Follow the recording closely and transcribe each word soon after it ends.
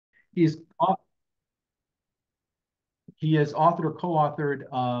He's he has authored or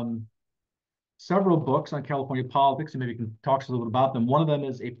co-authored several books on California politics, and maybe you can talk to us a little bit about them. One of them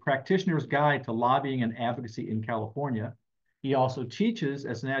is A Practitioner's Guide to Lobbying and Advocacy in California. He also teaches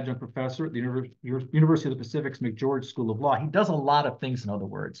as an adjunct professor at the University of the Pacific's McGeorge School of Law. He does a lot of things, in other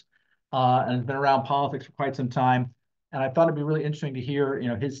words, and has been around politics for quite some time. And I thought it'd be really interesting to hear,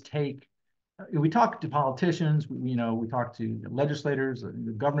 his take. We talk to politicians, we talk to legislators,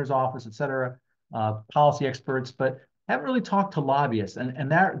 the governor's office, et cetera, policy experts, but haven't really talked to lobbyists,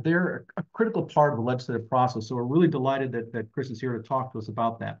 and they're a critical part of the legislative process. So we're really delighted that Chris is here to talk to us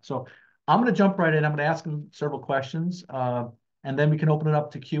about that. So I'm going to jump right in. I'm going to ask him several questions, and then we can open it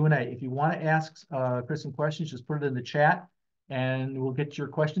up to Q&A. If you want to ask Chris some questions, just put it in the chat, and we'll get your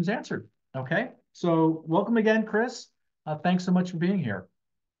questions answered. Okay. So welcome again, Chris. Thanks so much for being here.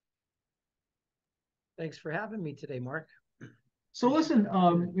 Thanks for having me today, Mark. So listen,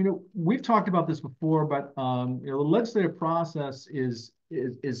 we've talked about this before, but the legislative process is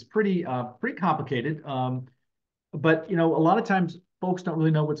pretty complicated. But a lot of times folks don't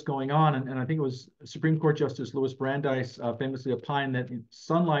really know what's going on, and I think it was Supreme Court Justice Louis Brandeis famously opined that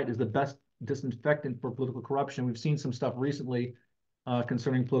sunlight is the best disinfectant for political corruption. We've seen some stuff recently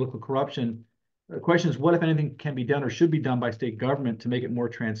concerning political corruption. The question is, what, if anything, can be done or should be done by state government to make it more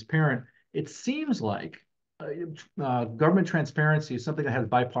transparent? It seems like government transparency is something that has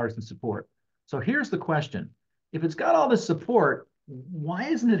bipartisan support. So here's the question. If it's got all this support, why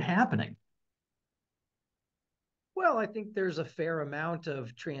isn't it happening? Well, I think there's a fair amount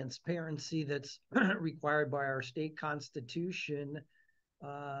of transparency that's required by our state constitution.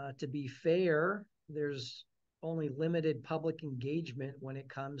 To be fair, there's only limited public engagement when it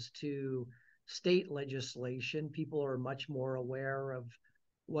comes to state legislation. People are much more aware of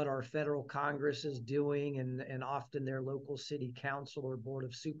what our federal Congress is doing, and often their local city council or board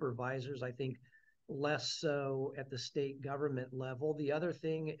of supervisors. I think less so at the state government level. The other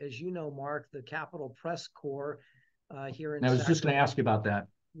thing, as you know, Mark, the Capitol Press Corps here in I was just going to ask you about that.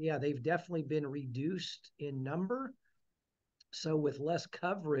 Yeah, they've definitely been reduced in number. So with less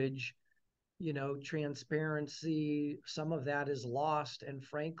coverage, transparency, some of that is lost. And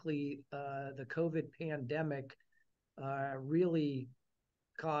frankly, the COVID pandemic really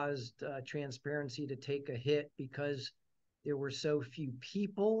caused transparency to take a hit because there were so few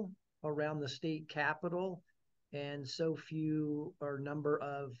people around the state capitol and so few or number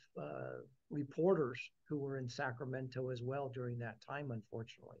of reporters who were in Sacramento as well during that time,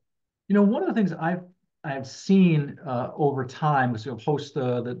 unfortunately. One of the things I've seen over time, as we host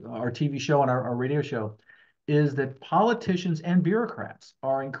our TV show and our radio show, is that politicians and bureaucrats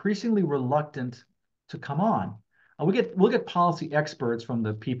are increasingly reluctant to come on. We'll get policy experts from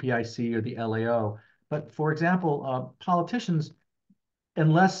the PPIC or the LAO, but for example, politicians,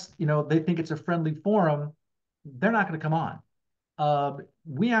 unless they think it's a friendly forum, they're not going to come on.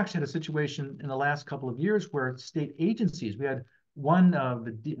 We actually had a situation in the last couple of years where state agencies, we had one,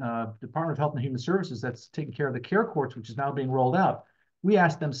 the Department of Health and Human Services, that's taking care of the care courts, which is now being rolled out. We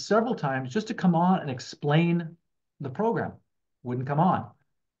asked them several times just to come on and explain the program. Wouldn't come on.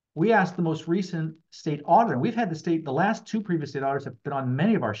 We asked the most recent state auditor. We've had the last two previous state auditors have been on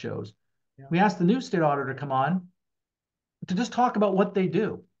many of our shows. Yeah. We asked the new state auditor to come on to just talk about what they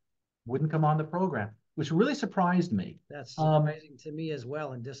do. Wouldn't come on the program, which really surprised me. That's surprising to me as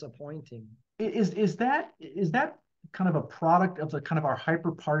well, and disappointing. Is that kind of a product of the kind of our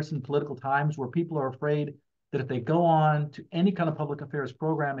hyper-partisan political times where people are afraid that if they go on to any kind of public affairs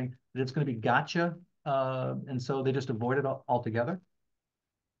programming, that it's going to be gotcha, and so they just avoid it altogether?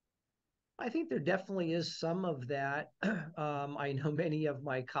 I think there definitely is some of that. I know many of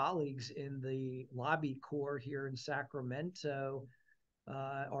my colleagues in the lobby corps here in Sacramento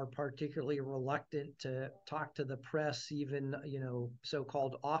are particularly reluctant to talk to the press, even,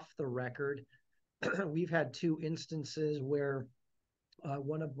 so-called off the record. We've had two instances where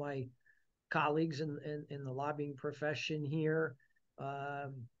one of my colleagues in the lobbying profession here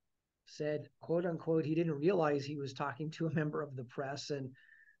said, quote unquote, he didn't realize he was talking to a member of the press, and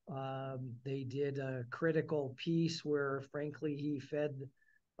they did a critical piece where, frankly, he fed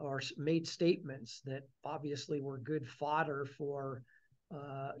or made statements that obviously were good fodder for,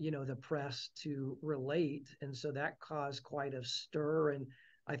 the press to relate. And so that caused quite a stir. And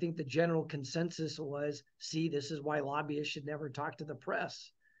I think the general consensus was, see, this is why lobbyists should never talk to the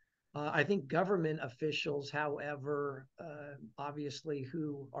press. I think government officials, however, obviously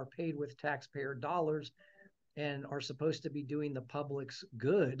who are paid with taxpayer dollars and are supposed to be doing the public's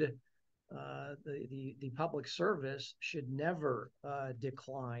good, the public service should never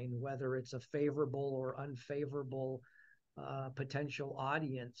decline, whether it's a favorable or unfavorable potential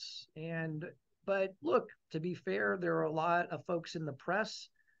audience. But look, to be fair, there are a lot of folks in the press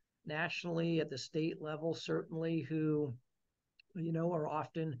nationally at the state level, certainly, who, are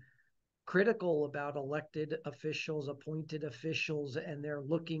often critical about elected officials, appointed officials, and they're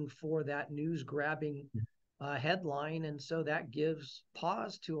looking for that news grabbing headline. And so that gives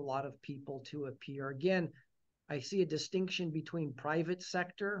pause to a lot of people to appear. Again, I see a distinction between private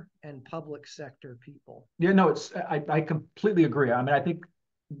sector and public sector people. Yeah, no, I completely agree. I mean, I think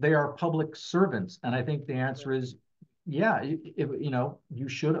they are public servants, and I think the answer is, yeah, if, you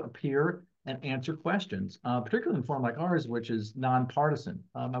should appear and answer questions, particularly in a forum like ours, which is nonpartisan.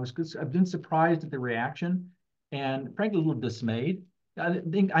 I've been surprised at the reaction, and frankly, a little dismayed. I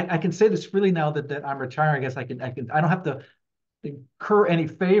think I can say this freely now that I'm retiring. I guess I don't have to incur any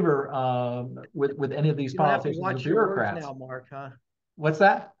favor with any of these You don't have to politicians or watch your words bureaucrats. now, Mark, huh? What's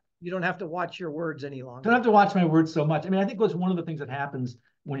that? You don't have to watch your words any Don't have longer. to watch my words so much. I mean, I think what's one of the things that happens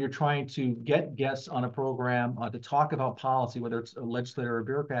when you're trying to get guests on a program to talk about policy, whether it's a legislator or a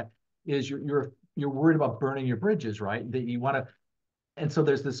bureaucrat, is you're worried about burning your bridges, right? That you want to, and so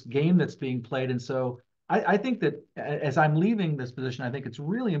there's this game that's being played. And so I think that as I'm leaving this position, I think it's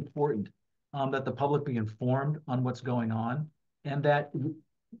really important that the public be informed on what's going on, and that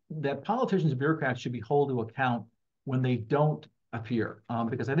politicians and bureaucrats should be held to account when they don't appear,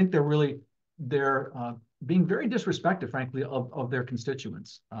 because I think they're being very disrespectful, frankly, of their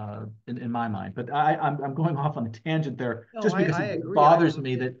constituents, in my mind. But I'm going off on a tangent there, No, just because I it agree. I bothers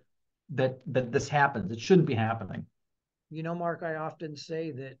me often, that this happens. It shouldn't be happening. Mark, I often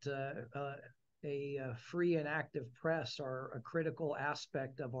say that a free and active press are a critical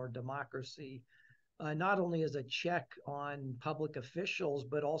aspect of our democracy, not only as a check on public officials,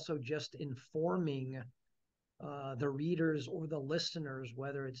 but also just informing the readers or the listeners,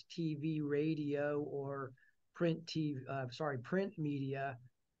 whether it's TV, radio, or print media.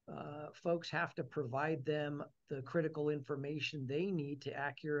 Folks have to provide them the critical information they need to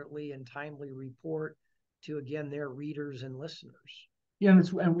accurately and timely report to, again, their readers and listeners. Yeah,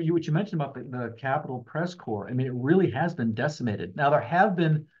 and what you mentioned about the Capitol Press Corps, I mean, it really has been decimated. Now there have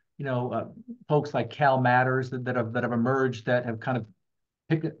been, folks like Cal Matters that have emerged that have kind of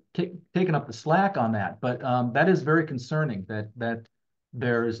taken up the slack on that. But that is very concerning that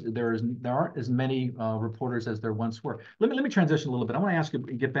there aren't as many reporters as there once were. Let me transition a little bit. I want to ask you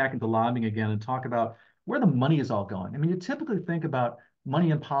get back into lobbying again and talk about where the money is all going. I mean, you typically think about money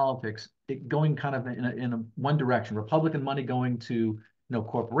in politics it going kind of in a one direction. Republican money going to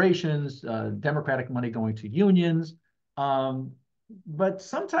corporations, Democratic money going to unions. Um, but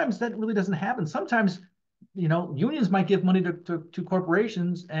sometimes that really doesn't happen. Sometimes unions might give money to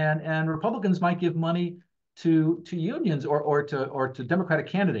corporations, and Republicans might give money to unions or to Democratic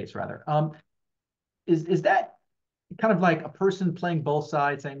candidates rather. Is that kind of like a person playing both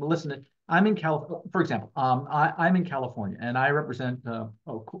sides, saying, "Well, listen, I'm in California, for example, I'm in California and I represent a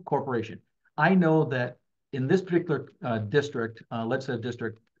corporation. I know that in this particular district, legislative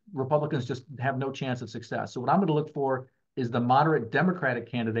district, Republicans just have no chance of success. So what I'm going to look for is the moderate Democratic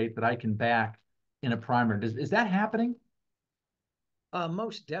candidate that I can back in a primary. Is that happening?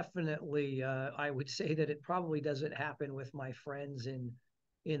 Most definitely, I would say that it probably doesn't happen with my friends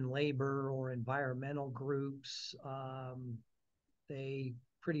in labor or environmental groups. They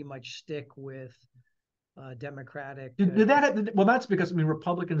pretty much stick with Democratic. Did that? Well, that's because I mean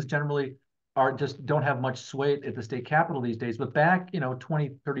Republicans generally are just don't have much sway at the state capitol these days. But back,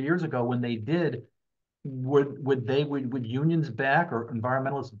 20, 30 years ago when they did, would unions back or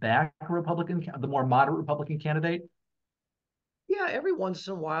environmentalists back a Republican, the more moderate Republican candidate? Yeah, every once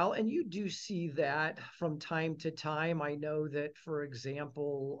in a while, and you do see that from time to time. I know that, for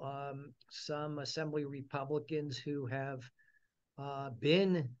example, some Assembly Republicans who have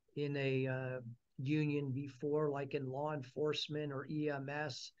been in a union before, like in law enforcement or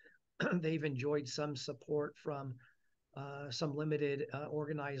EMS, they've enjoyed some support from some limited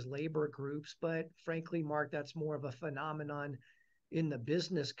organized labor groups. But frankly, Mark, that's more of a phenomenon in the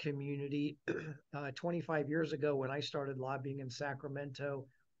business community. 25 years ago, when I started lobbying in Sacramento,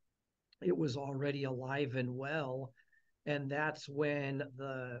 it was already alive and well. And that's when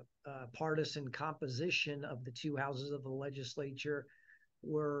the partisan composition of the two houses of the legislature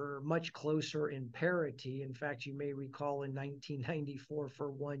were much closer in parity. In fact, you may recall in 1994,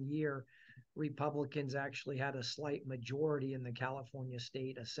 for 1 year, Republicans actually had a slight majority in the California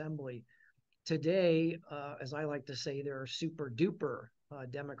State Assembly. Today, as I like to say, there are super duper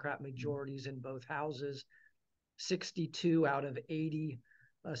Democrat majorities in both houses, 62 out of 80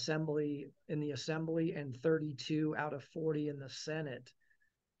 in the assembly and 32 out of 40 in the Senate.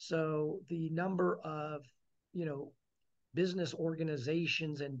 So the number of, you know, business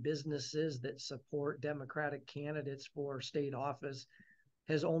organizations and businesses that support Democratic candidates for state office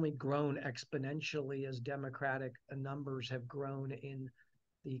has only grown exponentially as Democratic numbers have grown in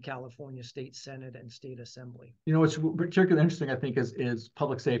the California State Senate and State Assembly. You know, what's particularly interesting, I think, is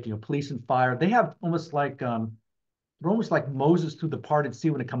public safety. You know, police and fire. They have almost like they're almost like Moses through the parted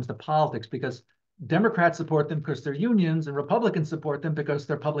sea when it comes to politics, because Democrats support them because they're unions, and Republicans support them because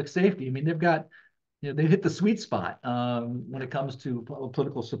they're public safety. I mean, they've got, you know, they hit the sweet spot when it comes to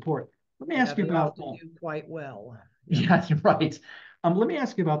political support. Let me ask you about. They do quite well. Yeah, you're right. Let me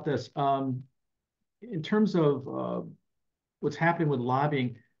ask you about this. In terms of what's happening with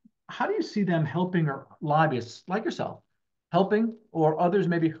lobbying, how do you see them helping, or lobbyists like yourself helping, or others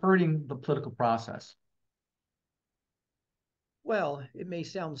maybe hurting the political process? Well, it may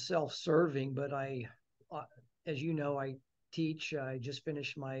sound self-serving, but as you know, I teach. I just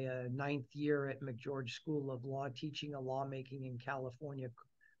finished my ninth year at McGeorge School of Law, teaching a lawmaking in California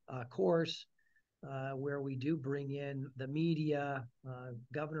course, where we do bring in the media,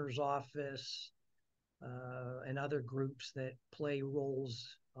 governor's office, and other groups that play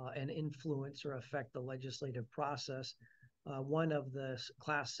roles and influence or affect the legislative process. One of the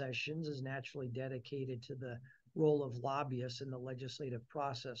class sessions is naturally dedicated to the role of lobbyists in the legislative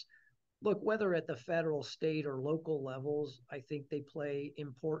process. Look, whether at the federal, state, or local levels, I think they play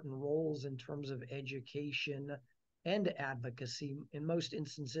important roles in terms of education and advocacy. In most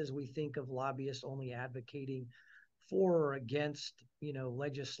instances, we think of lobbyists only advocating for or against, you know,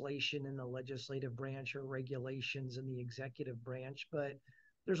 legislation in the legislative branch or regulations in the executive branch, but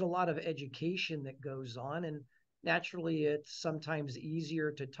there's a lot of education that goes on, and naturally it's sometimes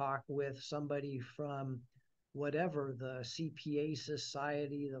easier to talk with somebody from whatever the CPA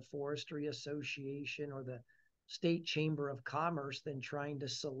Society, the Forestry Association, or the State Chamber of Commerce than trying to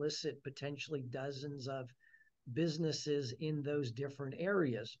solicit potentially dozens of businesses in those different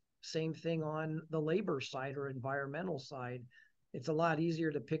areas. Same thing on the labor side or environmental side. It's a lot easier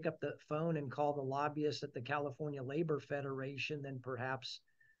to pick up the phone and call the lobbyist at the California Labor Federation than perhaps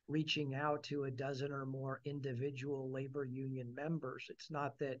reaching out to a dozen or more individual labor union members. It's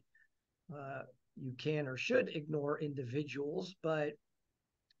not that you can or should ignore individuals, but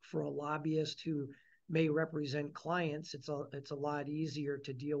for a lobbyist who may represent clients, it's a lot easier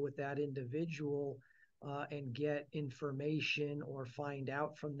to deal with that individual and get information or find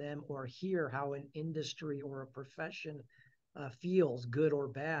out from them or hear how an industry or a profession feels, good or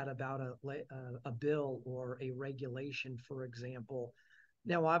bad, about a bill or a regulation, for example.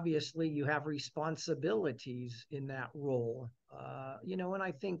 Now, obviously, you have responsibilities in that role, you know, and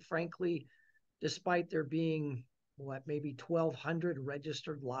I think, frankly, despite there being maybe 1,200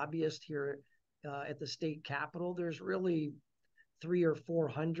 registered lobbyists here at the state capitol, there's really 300 or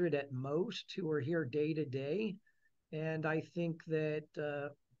 400 at most who are here day to day. And I think that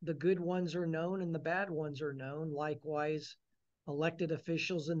the good ones are known and the bad ones are known. Likewise, elected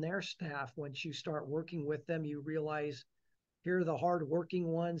officials and their staff, once you start working with them, you realize here are the hardworking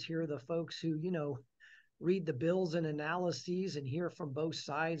ones, here are the folks who, you know, read the bills and analyses and hear from both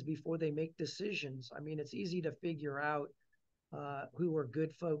sides before they make decisions. I mean, it's easy to figure out who are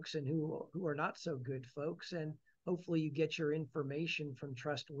good folks and who are not so good folks. And hopefully you get your information from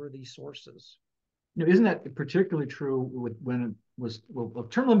trustworthy sources. You know, isn't that particularly true with when it was, well,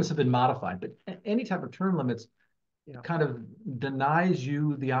 term limits have been modified, but any type of term limits kind of denies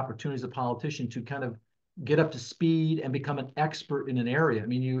you the opportunity as a politician to kind of get up to speed and become an expert in an area. I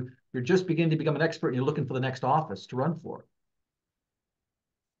mean, you're just beginning to become an expert and you're looking for the next office to run for.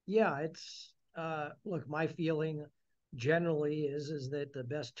 Yeah, it's look, my feeling generally is that the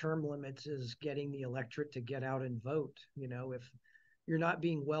best term limits is getting the electorate to get out and vote. You know, if you're not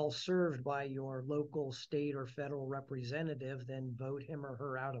being well served by your local, state, or federal representative, then vote him or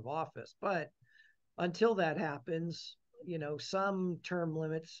her out of office. But until that happens, you know, some term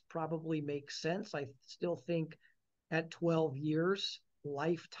limits probably make sense. I still think at 12 years,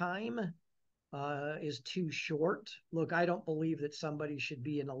 lifetime is too short. Look, I don't believe that somebody should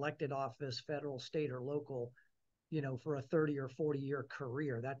be in elected office, federal, state, or local, you know, for a 30 or 40-year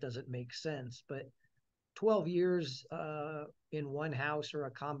career. That doesn't make sense. But 12 years in one house or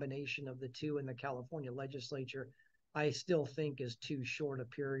a combination of the two in the California legislature, I still think is too short a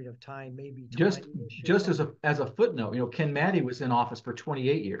period of time. Maybe 20. Just as a footnote, you know, Ken Maddy was in office for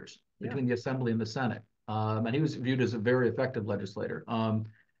 28 years between the Assembly and the Senate, and he was viewed as a very effective legislator.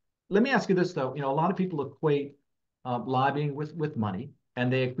 Let me ask you this though, you know, a lot of people equate lobbying with money,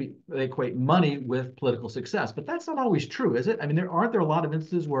 and they equate money with political success, but that's not always true, is it? I mean, aren't there a lot of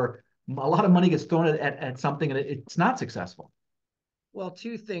instances where a lot of money gets thrown at something and it's not successful? Well,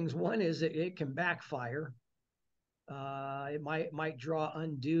 two things. One is it can backfire. It might draw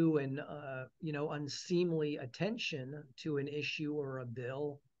undue and unseemly attention to an issue or a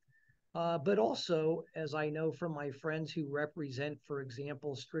bill. But also, as I know from my friends who represent, for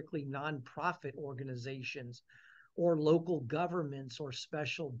example, strictly nonprofit organizations or local governments or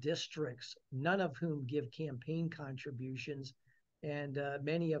special districts, none of whom give campaign contributions, and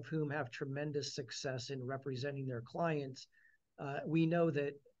many of whom have tremendous success in representing their clients, we know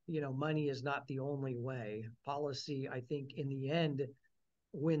that money is not the only way. Policy, I think, in the end,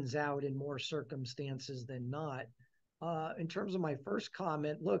 wins out in more circumstances than not. In terms of my first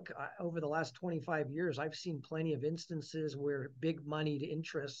comment, look, over the last 25 years, I've seen plenty of instances where big moneyed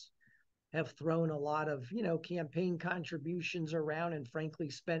interests have thrown a lot of, campaign contributions around and frankly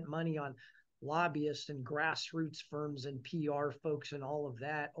spent money on lobbyists and grassroots firms and PR folks and all of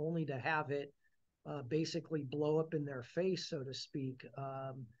that, only to have it basically blow up in their face, so to speak.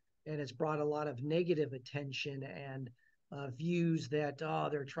 And it's brought a lot of negative attention and views that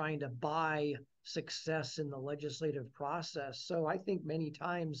they're trying to buy success in the legislative process. So I think many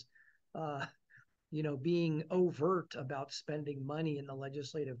times, being overt about spending money in the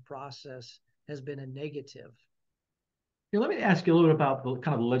legislative process has been a negative. Let me ask you a little bit about the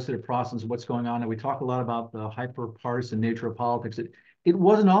kind of the legislative process and what's going on. And we talk a lot about the hyper-partisan nature of politics. It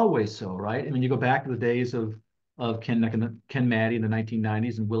wasn't always so, right? I mean, you go back to the days of Ken Maddy in the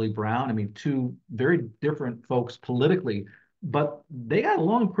 1990s and Willie Brown. I mean, two very different folks politically, but they got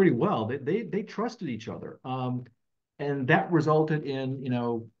along pretty well. They trusted each other, and that resulted in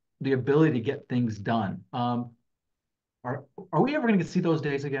the ability to get things done. Are we ever going to see those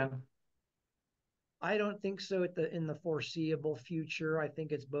days again? I don't think so in the foreseeable future. I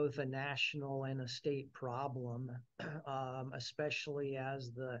think it's both a national and a state problem, especially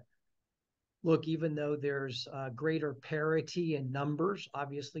as look, even though there's greater parity in numbers,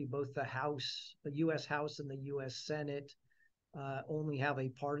 obviously both the U.S. House and the U.S. Senate only have a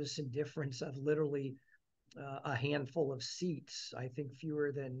partisan difference of literally a handful of seats. I think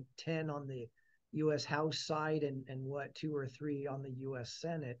fewer than 10 on the U.S. House side and 2 or 3 on the U.S.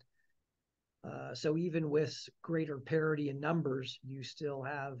 Senate. So even with greater parity in numbers, you still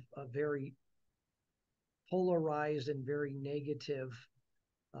have a very polarized and very negative,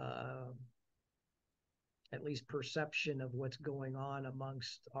 at least perception of what's going on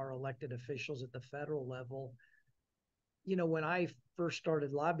amongst our elected officials at the federal level. When I first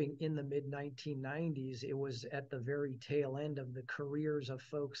started lobbying in the mid-1990s, it was at the very tail end of the careers of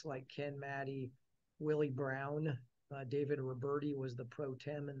folks like Ken Maddy, Willie Brown. David Roberti was the pro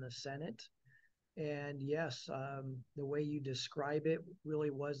tem in the Senate. And yes, the way you describe it really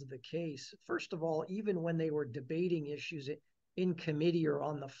was the case. First of all, even when they were debating issues in committee or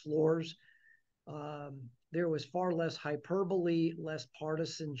on the floors, there was far less hyperbole, less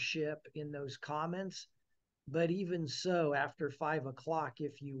partisanship in those comments. But even so, after 5 o'clock,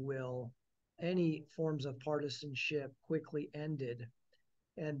 if you will, any forms of partisanship quickly ended.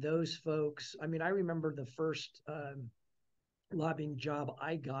 And those folks, I mean, I remember the first lobbying job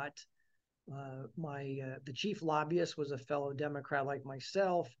I got. The chief lobbyist was a fellow Democrat like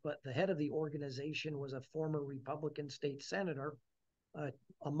myself, but the head of the organization was a former Republican state senator,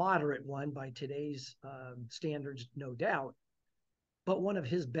 a moderate one by today's standards, no doubt. But one of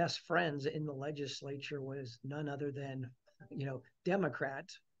his best friends in the legislature was none other than, Democrat,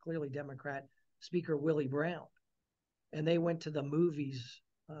 clearly Democrat, Speaker Willie Brown. And they went to the movies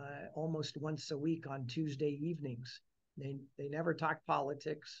almost once a week on Tuesday evenings. They never talked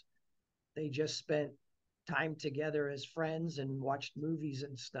politics. They just spent time together as friends and watched movies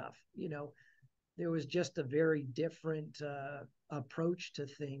and stuff. There was just a very different approach to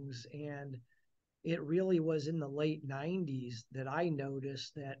things. And it really was in the late 90s that I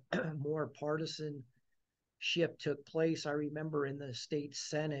noticed that more partisanship took place. I remember in the state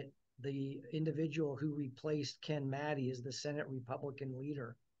Senate, the individual who replaced Ken Maddy as the Senate Republican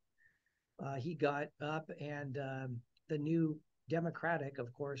leader, he got up and the new Democratic,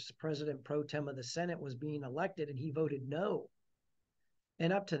 of course, President pro tem of the Senate was being elected, and he voted no.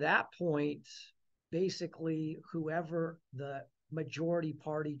 And up to that point, basically, whoever the majority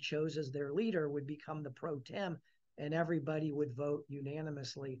party chose as their leader would become the pro tem, and everybody would vote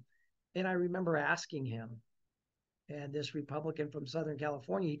unanimously. And I remember asking him, and this Republican from Southern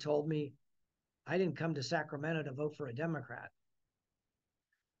California, he told me, I didn't come to Sacramento to vote for a Democrat.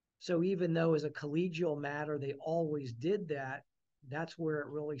 So even though as a collegial matter, they always did that, that's where it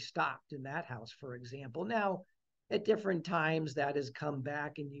really stopped in that house, for example. Now, at different times, that has come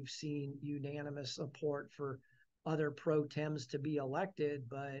back and you've seen unanimous support for other pro tems to be elected.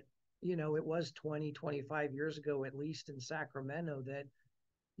 But, it was 20, 25 years ago, at least in Sacramento, that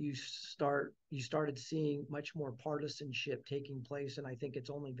you started seeing much more partisanship taking place, and I think it's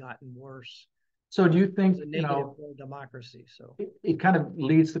only gotten worse. So do you think, It's a negative for democracy. So it kind of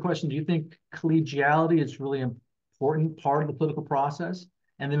leads to the question, do you think collegiality is really important part of the political process?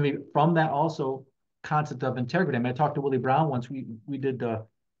 And then maybe from that also concept of integrity. I mean, I talked to Willie Brown once. We did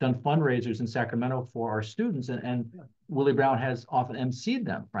done fundraisers in Sacramento for our students, and yeah. Willie Brown has often emceed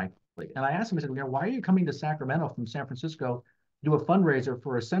them, frankly. And I asked him, I said, why are you coming to Sacramento from San Francisco to do a fundraiser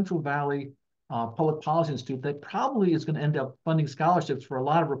for a Central Valley Public Policy Institute that probably is going to end up funding scholarships for a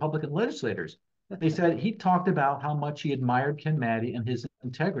lot of Republican legislators? They said he talked about how much he admired Ken Maddy and his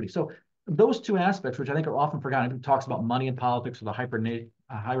integrity. So those two aspects, which I think are often forgotten, he talks about money in politics or the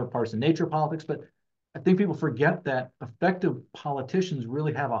hyper partisan nature of politics, but I think people forget that effective politicians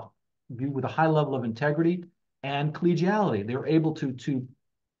really have a view with a high level of integrity and collegiality. They're able to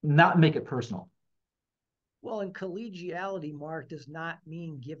not make it personal. Well, and collegiality, Mark, does not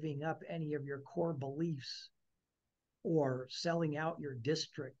mean giving up any of your core beliefs or selling out your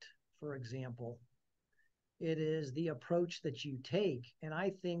district, for example. It is the approach that you take. And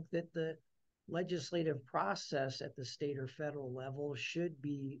I think that the legislative process at the state or federal level should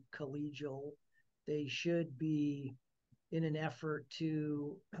be collegial. They should be in an effort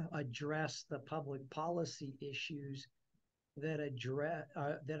to address the public policy issues that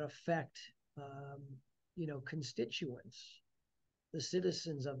affect constituents, the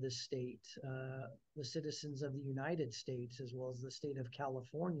citizens of the state, the citizens of the United States, as well as the state of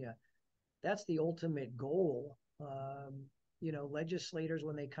California. That's the ultimate goal. Legislators,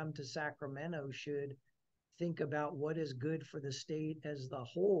 when they come to Sacramento, should think about what is good for the state as the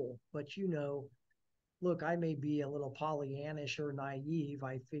whole. But look, I may be a little Pollyannish or naive.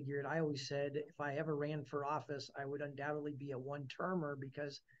 I always said if I ever ran for office, I would undoubtedly be a one-termer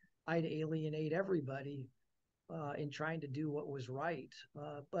because I'd alienate everybody in trying to do what was right.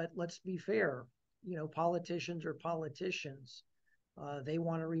 But let's be fair. Politicians are politicians. They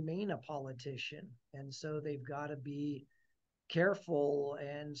want to remain a politician. And so they've got to be careful,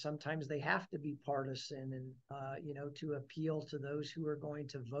 and sometimes they have to be partisan and, to appeal to those who are going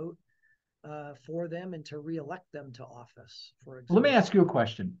to vote for them and to reelect them to office, for example. Let me ask you a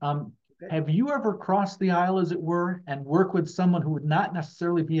question. Okay. Have you ever crossed the aisle, as it were, and worked with someone who would not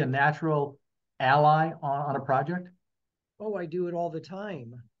necessarily be a natural ally on a project? Oh, I do it all the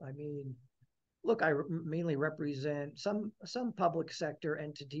time. I mean, look, I mainly represent some public sector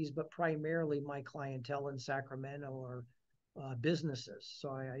entities, but primarily my clientele in Sacramento are businesses.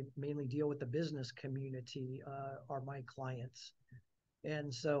 So I mainly deal with the business community, are my clients.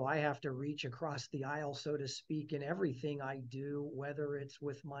 And so I have to reach across the aisle, so to speak, in everything I do, whether it's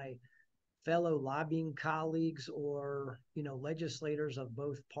with my fellow lobbying colleagues or, legislators of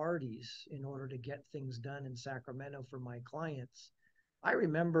both parties in order to get things done in Sacramento for my clients. I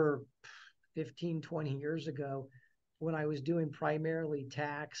remember 15, 20 years ago when I was doing primarily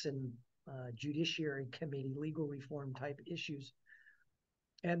tax and judiciary committee, legal reform type issues.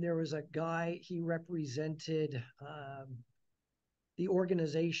 And there was a guy, he represented the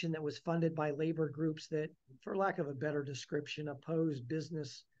organization that was funded by labor groups that, for lack of a better description, opposed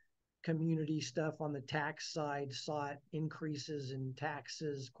business community stuff on the tax side, sought increases in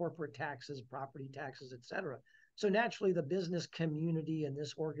taxes, corporate taxes, property taxes, et cetera. So naturally, the business community and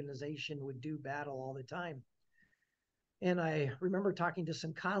this organization would do battle all the time. And I remember talking to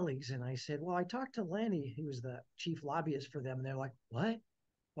some colleagues, and I said, well, I talked to Lenny, who was the chief lobbyist for them. And they're like, what?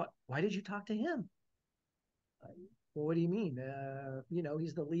 Why did you talk to him? Well, what do you mean?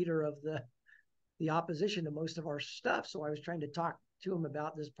 He's the leader of the opposition to most of our stuff. So I was trying to talk to him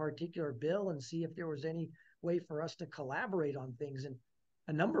about this particular bill and see if there was any way for us to collaborate on things. And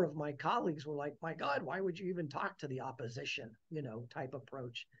a number of my colleagues were like, my God, why would you even talk to the opposition, type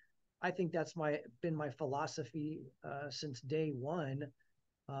approach. I think that's been my philosophy since day one,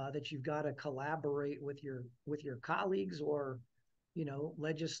 that you've got to collaborate with your colleagues or,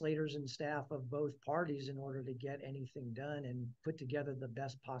 legislators and staff of both parties in order to get anything done and put together the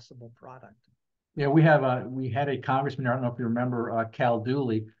best possible product. Yeah, we had a congressman, I don't know if you remember, Cal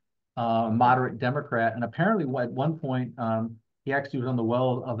Dooley, moderate Democrat, and apparently at one point he actually was on the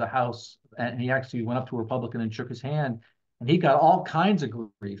well of the House, and he actually went up to a Republican and shook his hand, and he got all kinds of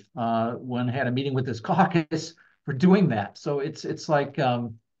grief when he had a meeting with his caucus for doing that. So it's like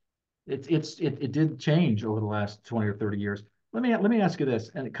it did change over the last 20 or 30 years. Let me ask you this,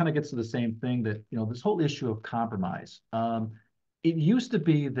 and it kind of gets to the same thing that this whole issue of compromise. It used to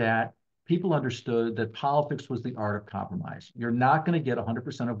be that people understood that politics was the art of compromise. You're not going to get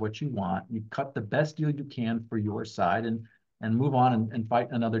 100% of what you want. You cut the best deal you can for your side and move on and fight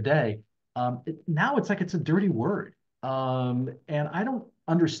another day. Now it's like it's a dirty word. And I don't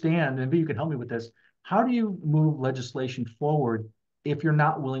understand, and maybe you can help me with this. How do you move legislation forward if you're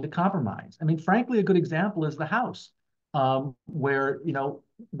not willing to compromise? I mean, frankly, a good example is the House, where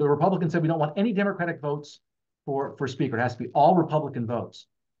the Republicans said we don't want any Democratic votes for Speaker. It has to be all Republican votes.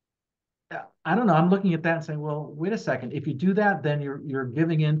 I don't know. I'm looking at that and saying, well, wait a second. If you do that, then you're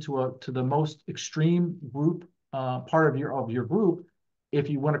giving in to the most extreme group, part of your group. If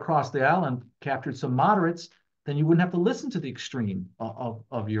you went across the aisle and captured some moderates, then you wouldn't have to listen to the extreme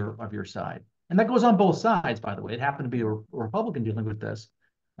of your side. And that goes on both sides, by the way. It happened to be a Republican dealing with this,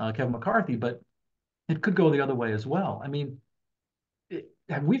 Kevin McCarthy, but it could go the other way as well. I mean,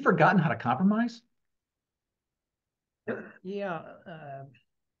 have we forgotten how to compromise? Yeah.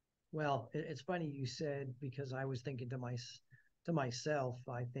 Well, it's funny you said, because I was thinking to myself,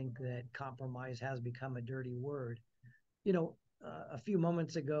 I think that compromise has become a dirty word. A few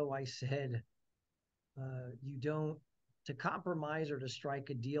moments ago, I said, to compromise or to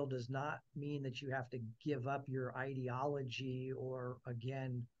strike a deal does not mean that you have to give up your ideology or,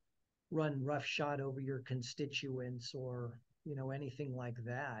 again, run roughshod over your constituents or, anything like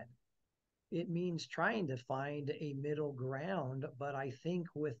that. It means trying to find a middle ground. But I think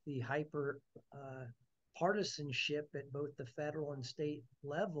with the hyper partisanship at both the federal and state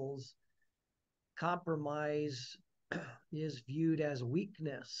levels, compromise is viewed as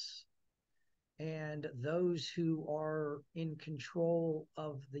weakness. And those who are in control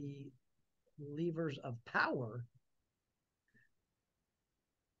of the levers of power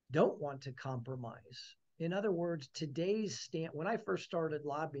don't want to compromise. In other words, today's stand, when I first started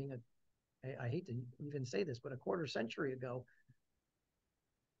lobbying, I hate to even say this, but a quarter century ago,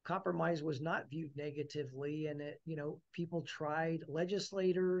 compromise was not viewed negatively. And people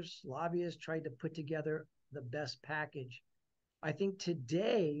legislators, lobbyists tried to put together the best package. I think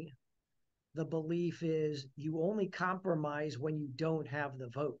today, the belief is you only compromise when you don't have the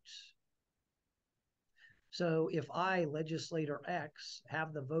votes. So if I, legislator X,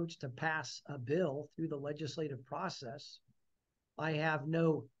 have the votes to pass a bill through the legislative process, I have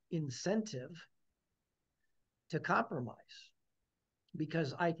no incentive to compromise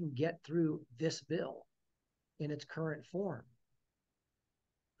because I can get through this bill in its current form.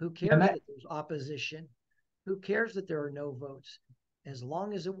 Who cares that there's opposition? Who cares that there are no votes? As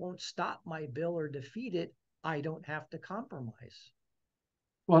long as it won't stop my bill or defeat it, I don't have to compromise.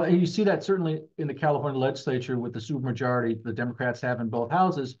 Well, and you see that certainly in the California legislature with the supermajority the Democrats have in both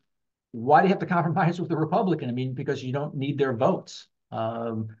houses. Why do you have to compromise with the Republican? I mean, because you don't need their votes.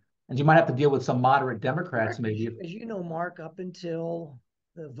 And you might have to deal with some moderate Democrats, maybe. As you know, Mark, up until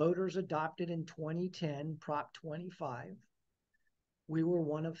the voters adopted in 2010 Prop 25, we were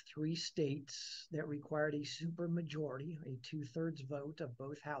one of 3 states that required a supermajority, a 2/3 vote of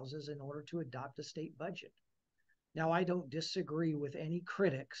both houses, in order to adopt a state budget. Now, I don't disagree with any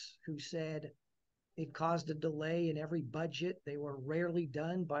critics who said it caused a delay in every budget. They were rarely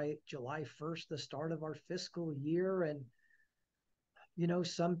done by July 1st, the start of our fiscal year. And,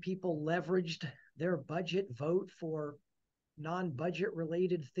 some people leveraged their budget vote for non-budget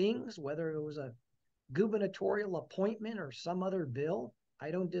related things, whether it was a gubernatorial appointment or some other bill.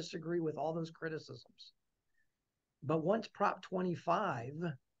 I don't disagree with all those criticisms. But once Prop 25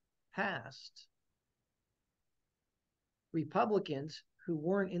 passed, Republicans who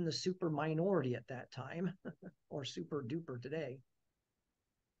weren't in the super minority at that time or super duper today,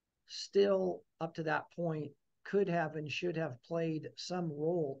 still up to that point could have and should have played some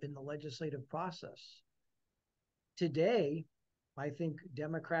role in the legislative process. Today, I think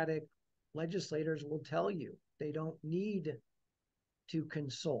Democratic legislators will tell you they don't need to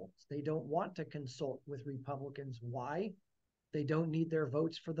consult. They don't want to consult with Republicans. Why? They don't need their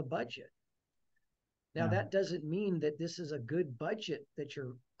votes for the budget. Now, that doesn't mean that this is a good budget that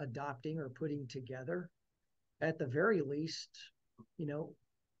you're adopting or putting together. At the very least,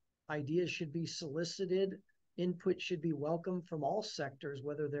 ideas should be solicited. Input should be welcome from all sectors,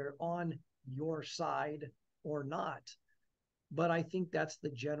 whether they're on your side or not. But I think that's the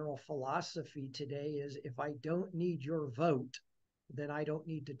general philosophy today is if I don't need your vote, then I don't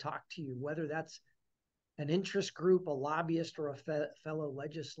need to talk to you, whether that's an interest group, a lobbyist, or a fellow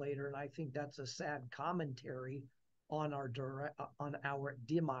legislator. And I think that's a sad commentary on our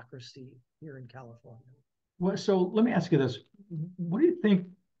democracy here in California. Well, so let me ask you this. What do you think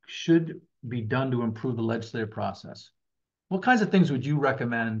should be done to improve the legislative process? What kinds of things would you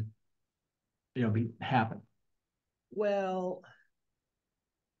recommend, happen? Well,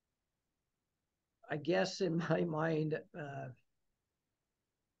 I guess in my mind,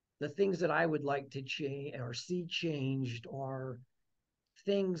 the things that I would like to change or see changed are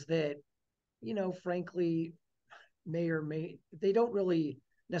things that, frankly, they don't really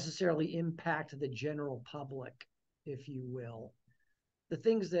necessarily impact the general public, if you will. The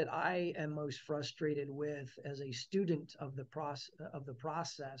things that I am most frustrated with as a student of the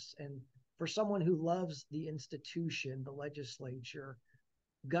process, and for someone who loves the institution, the legislature,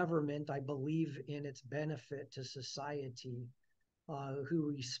 government, I believe in its benefit to society,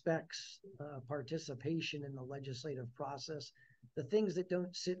 who respects participation in the legislative process. The things that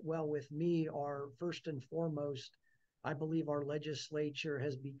don't sit well with me are, first and foremost, I believe our legislature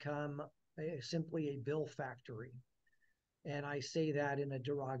has become simply a bill factory. And I say that in a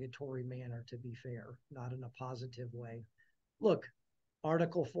derogatory manner, to be fair, not in a positive way. Look,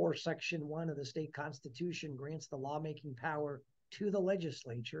 Article 4, Section 1 of the state constitution grants the lawmaking power to the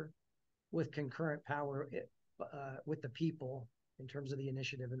legislature with concurrent power with the people in terms of the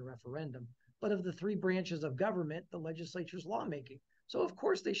initiative and referendum. But of the three branches of government, the legislature is lawmaking. So of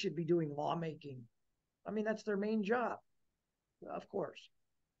course they should be doing lawmaking. I mean, that's their main job, of course.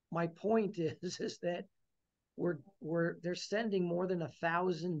 My point is that they're sending more than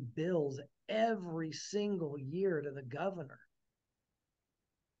 1,000 bills every single year to the governor.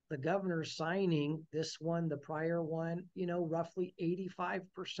 The governor signing this one, the prior one, roughly 85%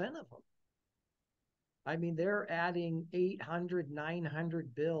 of them. I mean, they're adding 800,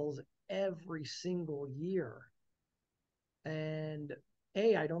 900 bills every single year. And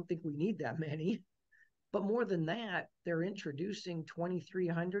I don't think we need that many. But more than that, they're introducing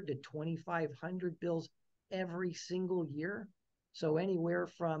 2,300 to 2,500 bills every single year. So anywhere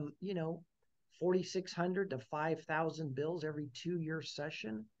from, 4,600 to 5,000 bills every 2-year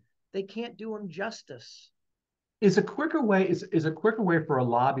session. They can't do them justice. Is a quicker way for a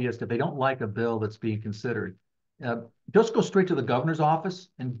lobbyist, if they don't like a bill that's being considered, just go straight to the governor's office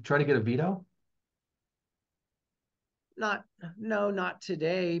and try to get a veto? Not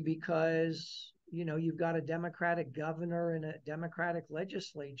today, because you've got a Democratic governor and a Democratic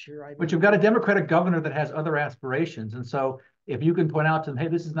legislature. But you've got a Democratic governor that has other aspirations, and so if you can point out to them, hey,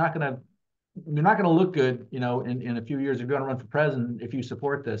 this is not going to, you're not going to look good, in a few years if you're going to run for president. If you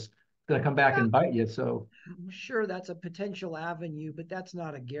support this, it's going to come back and bite you. So sure, that's a potential avenue, but that's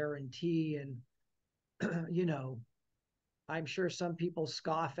not a guarantee. And I'm sure some people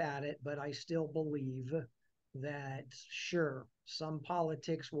scoff at it, but I still believe that, sure, some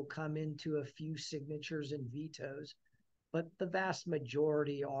politics will come into a few signatures and vetoes, but the vast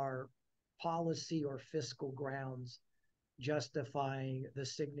majority are policy or fiscal grounds justifying the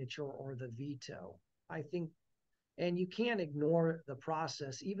signature or the veto. I think, and you can't ignore the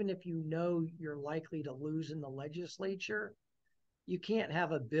process. Even if you know you're likely to lose in the legislature, you can't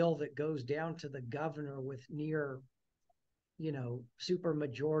have a bill that goes down to the governor with near super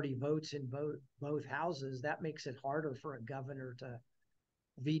majority votes in both houses. That makes it harder for a governor to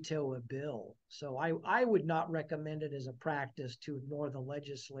veto a bill. So I would not recommend it as a practice to ignore the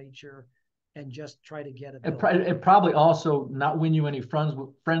legislature and just try to get a bill. It probably also not win you any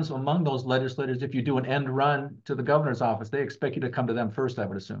friends among those legislators if you do an end run to the governor's office. They expect you to come to them first, I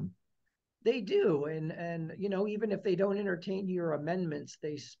would assume. They do, and even if they don't entertain your amendments,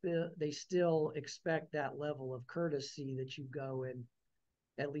 they still expect that level of courtesy that you go and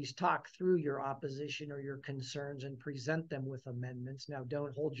at least talk through your opposition or your concerns and present them with amendments. Now,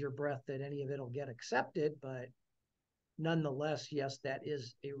 don't hold your breath that any of it will get accepted, but nonetheless, yes, that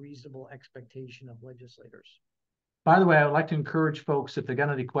is a reasonable expectation of legislators. By the way, I would like to encourage folks, if they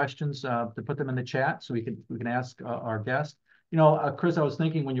got any questions, to put them in the chat so we can ask our guest. Chris, I was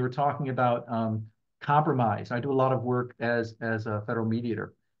thinking when you were talking about compromise, I do a lot of work as a federal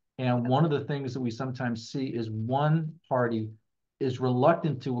mediator. And one of the things that we sometimes see is one party is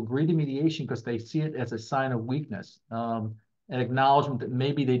reluctant to agree to mediation because they see it as a sign of weakness, an acknowledgement that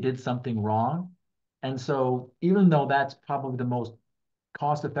maybe they did something wrong. And so even though that's probably the most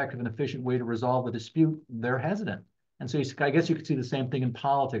cost-effective and efficient way to resolve the dispute, they're hesitant. And so I guess you could see the same thing in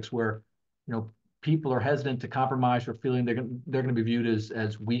politics where, people are hesitant to compromise or feeling they're going to be viewed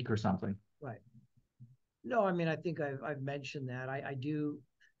as weak or something. Right. No, I mean, I think I've mentioned that. I do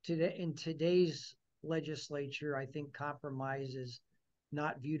today in today's legislature. I think compromise is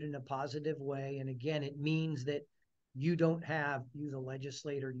not viewed in a positive way. And again, it means that you don't have, you the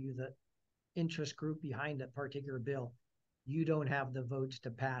legislator, you the interest group behind a particular bill, you don't have the votes to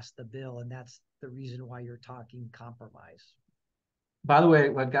pass the bill. And that's the reason why you're talking compromise. By the way,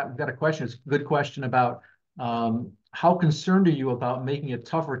 I've got a question. It's a good question about how concerned are you about making it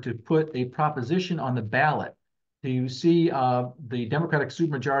tougher to put a proposition on the ballot? Do you see the Democratic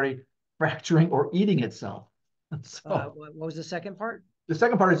supermajority fracturing or eating itself? What was the second part? The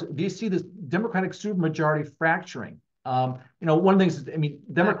second part is, do you see this Democratic supermajority fracturing One of the things is, I mean,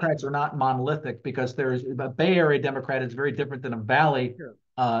 Democrats are not monolithic because there's a Bay Area Democrat is very different than a Valley Sure.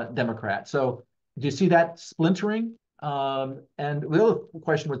 Democrat. So do you see that splintering? And the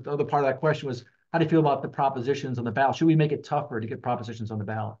other part of that question was, how do you feel about the propositions on the ballot? Should we make it tougher to get propositions on the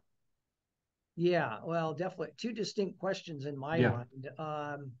ballot? Yeah, well, definitely two distinct questions in my Yeah.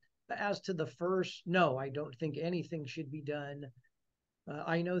 mind. As to the first, no, I don't think anything should be done.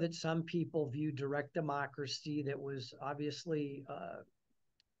 I know that some people view direct democracy that was obviously,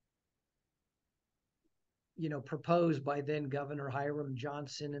 proposed by then Governor Hiram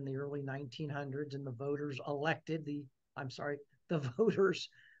Johnson in the early 1900s, and the voters the voters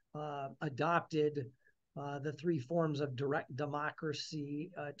adopted the three forms of direct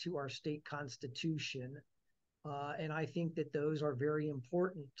democracy to our state constitution. And I think that those are very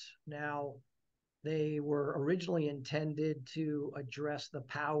important. Now, they were originally intended to address the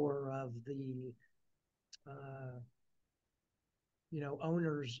power of the,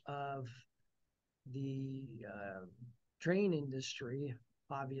 owners of the train industry,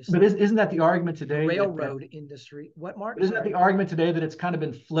 obviously. But isn't that the argument The today? railroad industry. What, Mark? But isn't that the argument today that it's kind of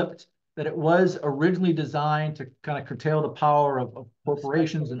been flipped, that it was originally designed to kind of curtail the power of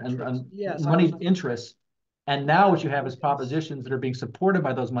corporations and Yes, moneyed interests? And now what you have is yes. propositions that are being supported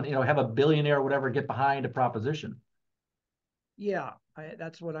by those money, have a billionaire or whatever get behind a proposition. Yeah,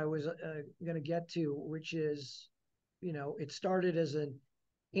 that's what I was going to get to, which is, it started as an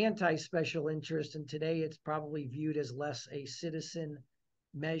anti-special interest, and today it's probably viewed as less a citizen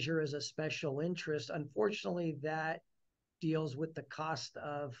measure as a special interest. Unfortunately, that deals with the cost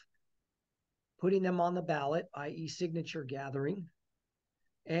of putting them on the ballot, i.e. signature gathering,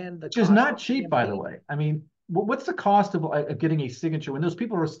 and the Which is cost not of cheap, by the campaigning. way. I mean, what's the cost of getting a signature when those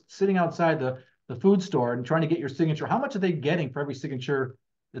people are sitting outside the food store and trying to get your signature? How much are they getting for every signature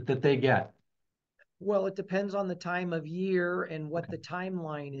that they get? Well, it depends on the time of year and what the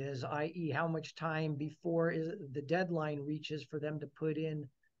timeline is, i.e., how much time before the deadline reaches for them to put in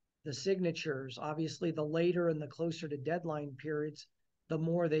the signatures. Obviously, the later and the closer to deadline periods, the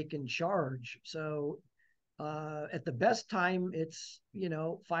more they can charge. So at the best time, it's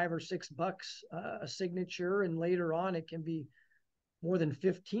 $5 or $6 a signature, and later on, it can be more than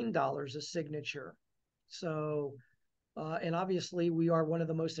 $15 a signature. So and obviously, we are one of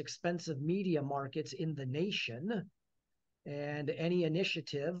the most expensive media markets in the nation. And any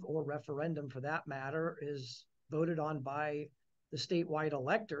initiative or referendum, for that matter, is voted on by the statewide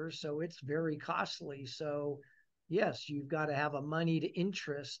electors. So it's very costly. So, yes, you've got to have a moneyed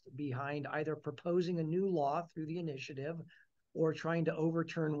interest behind either proposing a new law through the initiative or trying to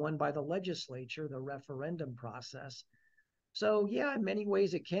overturn one by the legislature, the referendum process. So yeah, in many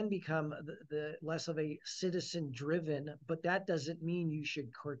ways it can become the less of a citizen driven, but that doesn't mean you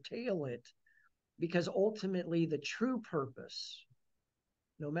should curtail it, because ultimately the true purpose,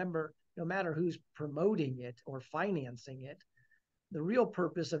 no matter who's promoting it or financing it, the real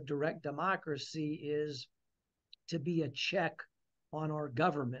purpose of direct democracy is to be a check on our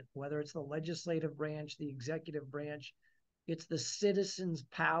government, whether it's the legislative branch, the executive branch. It's the citizens'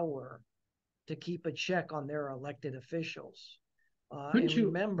 power to keep a check on their elected officials. And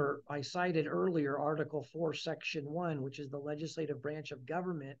remember, I cited earlier Article 4, Section 1, which is the legislative branch of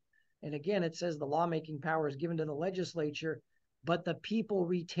government. And again, it says the lawmaking power is given to the legislature, but the people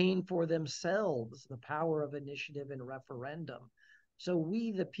retain for themselves the power of initiative and referendum. So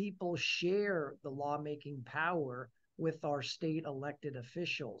we, the people, share the lawmaking power with our state elected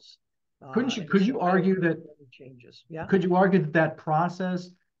officials. Could you argue that changes? Yeah. Could you argue that that process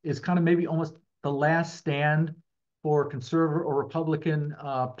is kind of maybe almost the last stand for conservative or Republican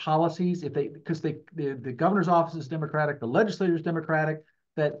policies? If because the governor's office is Democratic, the legislature is Democratic,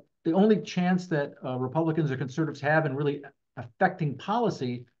 that the only chance that Republicans or conservatives have in really affecting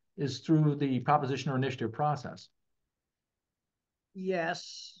policy is through the proposition or initiative process.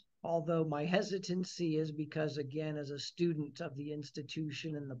 Yes, although my hesitancy is because, again, as a student of the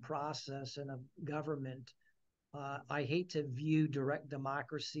institution and the process and of government, I hate to view direct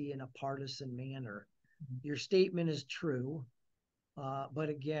democracy in a partisan manner. Your statement is true, but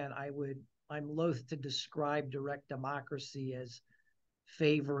again, I'm loath to describe direct democracy as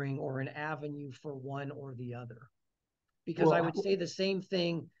favoring or an avenue for one or the other, because I would say the same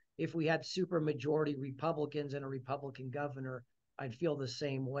thing if we had supermajority Republicans and a Republican governor. I'd feel the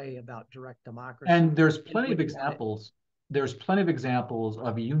same way about direct democracy. And there's plenty of examples. There's plenty of examples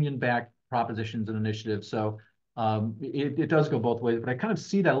of union-backed propositions and initiatives. So it does go both ways, but I kind of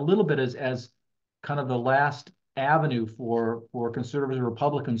see that a little bit as kind of the last avenue for conservatives and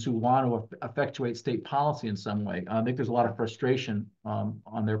Republicans who want to effectuate state policy in some way. I think there's a lot of frustration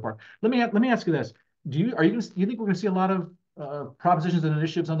on their part. Let me ask you this: Do you think we're going to see a lot of propositions and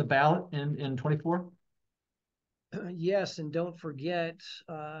initiatives on the ballot in 24? Yes, and don't forget,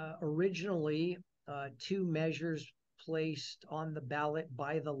 originally, two measures placed on the ballot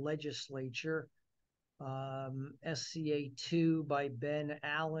by the legislature, SCA 2 by Ben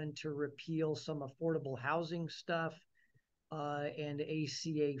Allen to repeal some affordable housing stuff, and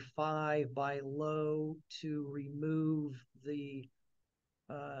ACA 5 by Lowe to remove the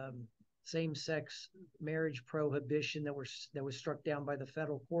same-sex marriage prohibition that was struck down by the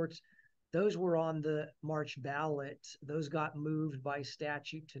federal courts. Those were on the March ballot. Those got moved by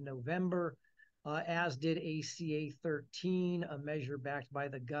statute to November, as did ACA 13, a measure backed by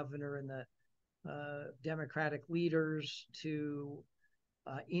the governor and the Democratic leaders to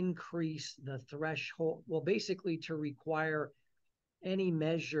increase the threshold. Well, basically to require any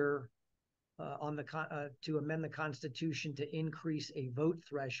measure to amend the Constitution to increase a vote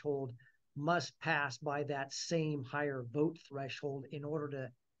threshold must pass by that same higher vote threshold in order to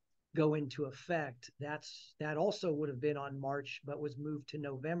go into effect. That also would have been on March, but was moved to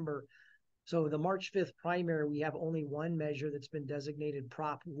November. So the March 5th primary, we have only one measure that's been designated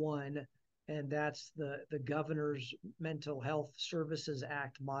Prop 1, and that's the Governor's Mental Health Services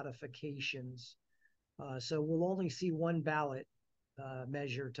Act modifications. So we'll only see one ballot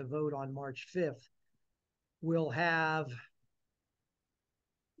measure to vote on March 5th. We'll have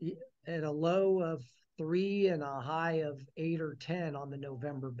at a low of 3 and a high of 8 or 10 on the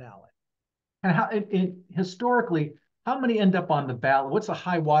November ballot. And how historically, how many end up on the ballot? What's the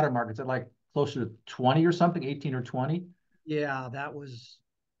high water mark? Is it like closer to 20 or something, 18 or 20? Yeah, that was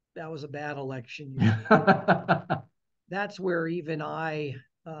a bad election year. That's where even I,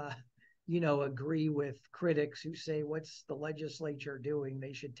 agree with critics who say, what's the legislature doing?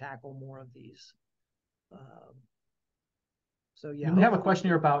 They should tackle more of these. So yeah, we have a question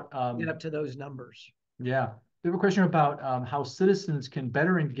here about get up to those numbers. Yeah, we have a question about how citizens can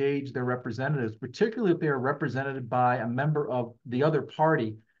better engage their representatives, particularly if they are represented by a member of the other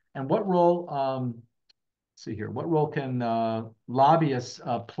party, and what role? Let's see here. What role can lobbyists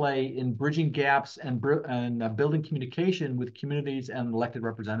play in bridging gaps and building communication with communities and elected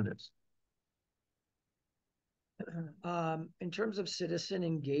representatives? In terms of citizen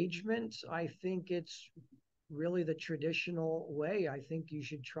engagement, I think it's really the traditional way. I think you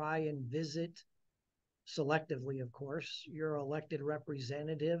should try and visit selectively, of course, your elected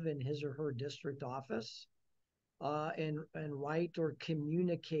representative in his or her district office, and write or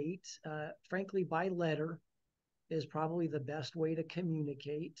communicate. Frankly, by letter is probably the best way to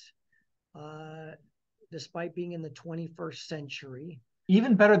communicate, despite being in the 21st century.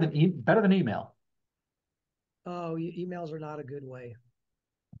 Even better than email. Oh, emails are not a good way.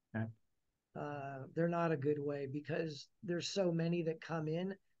 Okay. They're not a good way because there's so many that come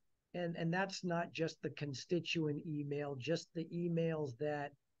in, and that's not just the constituent email, just the emails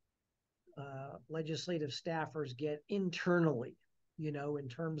that legislative staffers get internally, in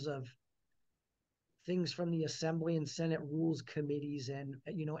terms of things from the Assembly and Senate Rules Committees, and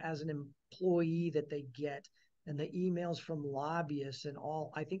as an employee that they get, and the emails from lobbyists and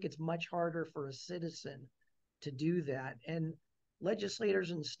all. I think it's much harder for a citizen to do that. And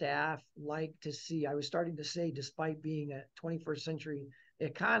legislators and staff like to see, I was starting to say, despite being a 21st century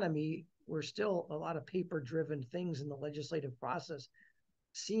economy, we're still a lot of paper-driven things in the legislative process.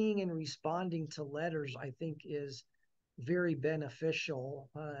 Seeing and responding to letters, I think, is very beneficial.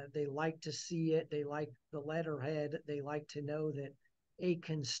 They like to see it. They like the letterhead. They like to know that a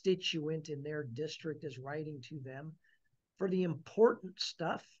constituent in their district is writing to them. For the important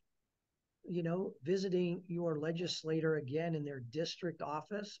stuff, visiting your legislator again in their district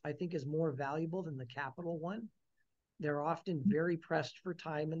office, I think, is more valuable than the Capitol one. They're often very pressed for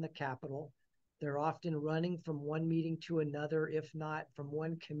time in the Capitol. They're often running from one meeting to another, if not from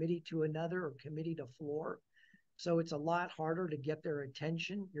one committee to another or committee to floor. So it's a lot harder to get their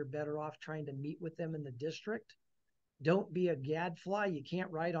attention. You're better off trying to meet with them in the district. Don't be a gadfly. You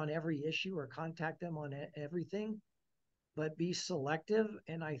can't write on every issue or contact them on everything, but be selective.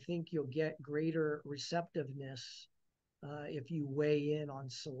 And I think you'll get greater receptiveness if you weigh in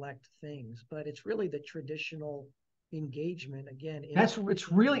on select things. But it's really the traditional engagement again. It's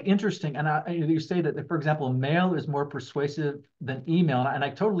really interesting, and you say that, for example, mail is more persuasive than email, and I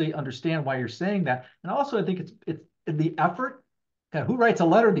totally understand why you're saying that. And also, I think it's the effort. God, who writes a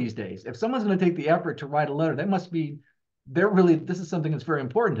letter these days? If someone's going to take the effort to write a letter, that must be this is something that's very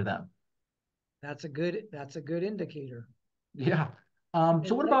important to them. That's a good indicator. Yeah.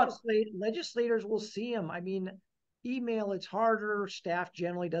 So what about legislators? Will see them. I mean, email, it's harder. Staff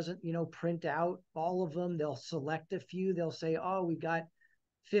generally doesn't, print out all of them. They'll select a few. They'll say, oh, we got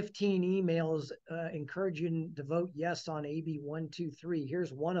 15 emails encouraging to vote yes on AB 123.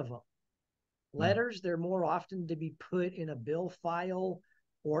 Here's one of them. Letters, they're more often to be put in a bill file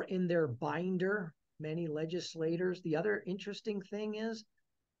or in their binder, many legislators. The other interesting thing is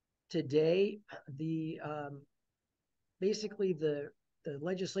today, basically the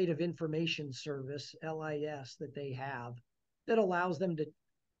Legislative Information Service, LIS, that they have, that allows them to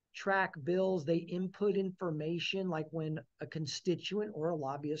track bills. They input information, like when a constituent or a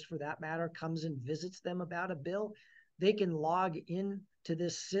lobbyist for that matter comes and visits them about a bill, they can log in to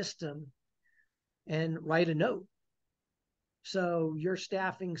this system and write a note. So you're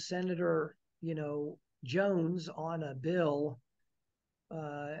staffing Senator, Jones on a bill,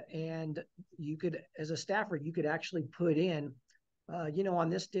 and you could, as a staffer, you could actually put in, on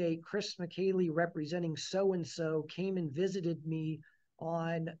this day, Chris Micheli representing so-and-so came and visited me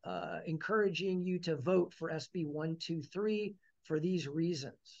on encouraging you to vote for SB 123 for these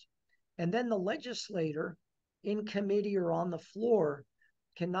reasons. And then the legislator in committee or on the floor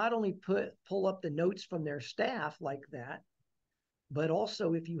can not only pull up the notes from their staff like that, but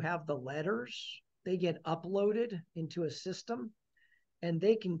also if you have the letters, they get uploaded into a system and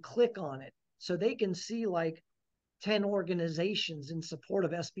they can click on it. So they can see like 10 organizations in support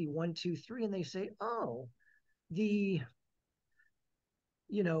of SB 123, and they say, oh, the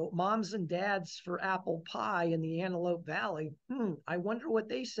moms and dads for apple pie in the Antelope Valley, I wonder what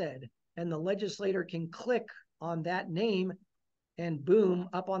they said. And the legislator can click on that name and boom,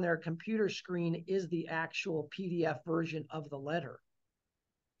 up on their computer screen is the actual PDF version of the letter.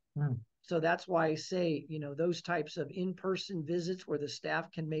 So that's why I say, those types of in-person visits where the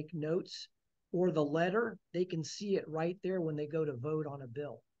staff can make notes, or the letter, they can see it right there when they go to vote on a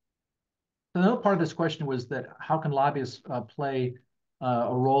bill. Another part of this question was that how can lobbyists play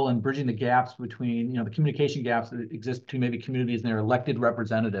a role in bridging the gaps between, the communication gaps that exist between maybe communities and their elected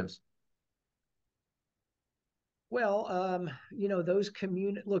representatives? Well, those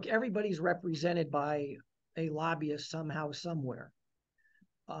look, everybody's represented by a lobbyist somehow, somewhere.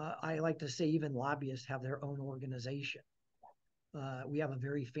 I like to say even lobbyists have their own organization. We have a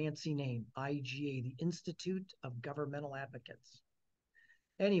very fancy name, IGA, the Institute of Governmental Advocates.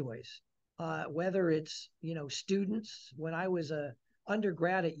 Anyways, whether it's, students, when I was a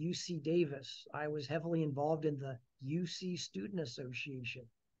undergrad at UC Davis, I was heavily involved in the UC Student Association.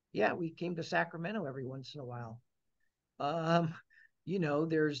 Yeah, we came to Sacramento every once in a while.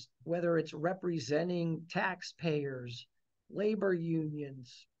 There's, whether it's representing taxpayers, labor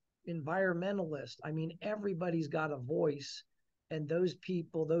unions, environmentalists, everybody's got a voice, and those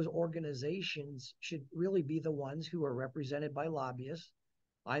people, those organizations should really be the ones who are represented by lobbyists.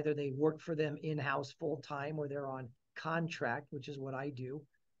 Either they work for them in-house full-time or they're on contract, which is what I do.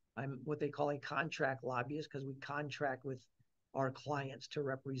 I'm what they call a contract lobbyist because we contract with our clients to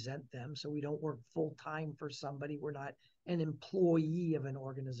represent them. So we don't work full-time for somebody. We're not an employee of an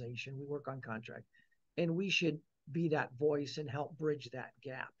organization. We work on contract. And we should be that voice and help bridge that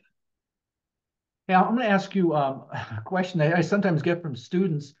gap. Now, I'm going to ask you a question that I sometimes get from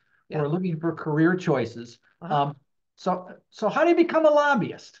students who are looking for career choices. So how do you become a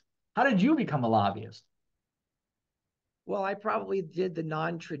lobbyist? How did you become a lobbyist? Well, I probably did the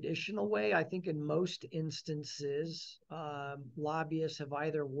non-traditional way. I think in most instances, lobbyists have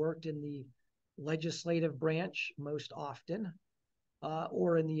either worked in the legislative branch most often,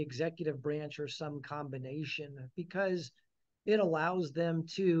 or in the executive branch or some combination, because it allows them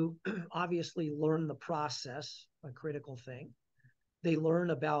to obviously learn the process, a critical thing. They learn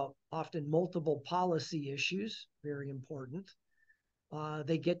about often multiple policy issues, very important.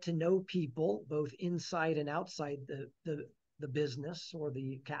 They get to know people both inside and outside the business or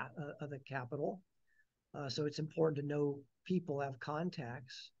the capital. So it's important to know people, have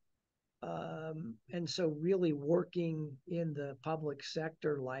contacts. And so really working in the public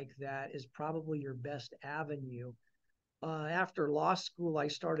sector like that is probably your best avenue. After law school, I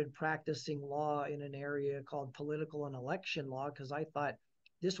started practicing law in an area called political and election law because I thought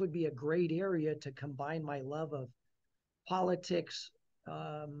this would be a great area to combine my love of politics,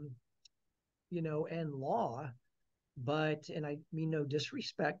 and law. But, and I mean no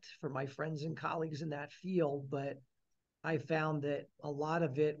disrespect for my friends and colleagues in that field, but I found that a lot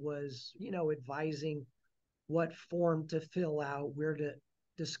of it was, advising what form to fill out, where to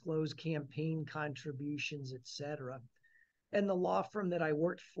disclose campaign contributions, etc. And the law firm that I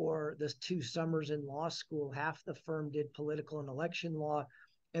worked for the 2 summers in law school, half the firm did political and election law,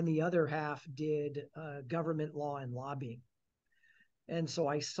 and the other half did government law and lobbying. And so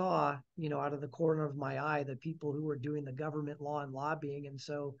I saw, out of the corner of my eye, the people who were doing the government law and lobbying. And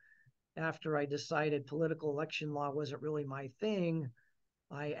so after I decided political election law wasn't really my thing,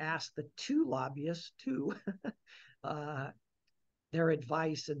 I asked the two lobbyists too their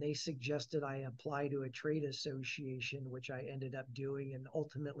advice, and they suggested I apply to a trade association, which I ended up doing and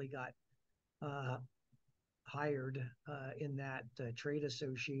ultimately got hired in that trade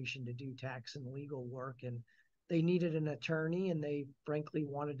association to do tax and legal work. And they needed an attorney, and they frankly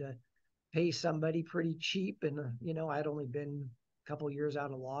wanted to pay somebody pretty cheap. And, I'd only been a couple of years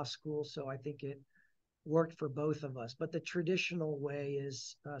out of law school, so I think it worked for both of us. But the traditional way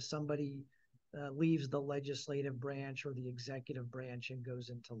is somebody leaves the legislative branch or the executive branch and goes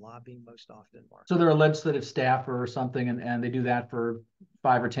into lobbying most often, Mark. So they're a legislative staffer or something, and they do that for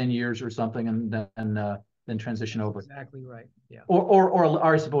 5 or 10 years or something, and then transition over. Exactly right. Yeah. Or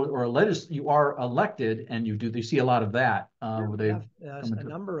I suppose, you are elected, and you see a lot of that. Sure. We have a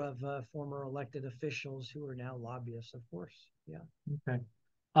number of former elected officials who are now lobbyists, of course. Yeah. Okay.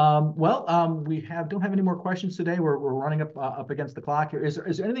 We don't have any more questions today. We're running up against the clock here. Is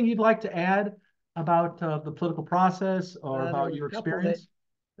there anything you'd like to add about the political process or about your experience?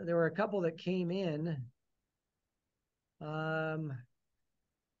 There were a couple that came in.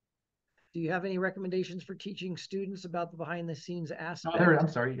 Do you have any recommendations for teaching students about the behind the scenes aspect? I'm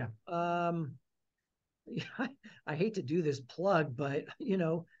sorry. Yeah. I hate to do this plug, but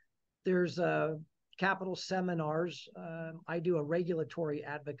there's Capital seminars. I do a regulatory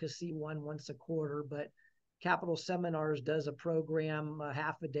advocacy one once a quarter, but Capital Seminars does a program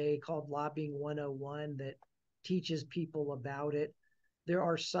half a day called Lobbying 101 that teaches people about it. There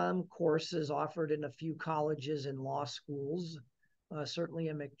are some courses offered in a few colleges and law schools. Certainly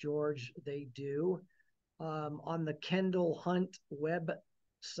in McGeorge, they do. On the Kendall Hunt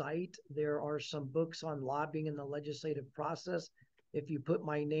website, there are some books on lobbying in the legislative process. If you put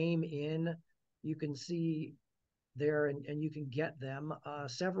my name in, you can see there and you can get them.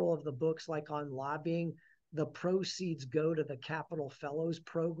 Several of the books, like on lobbying, the proceeds go to the Capital Fellows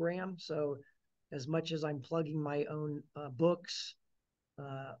program. So as much as I'm plugging my own books,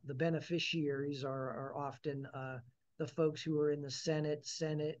 the beneficiaries are often the folks who are in the Senate,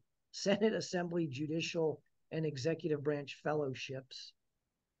 Assembly, Judicial, and Executive Branch fellowships.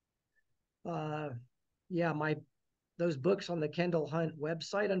 Those books on the Kendall Hunt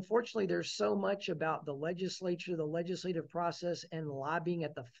website, unfortunately, there's so much about the legislature, the legislative process, and lobbying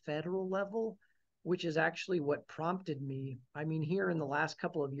at the federal level, which is actually what prompted me. I mean, here in the last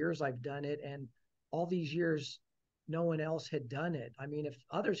couple of years, I've done it, and all these years, no one else had done it. I mean, if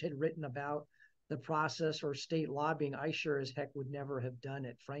others had written about the process or state lobbying, I sure as heck would never have done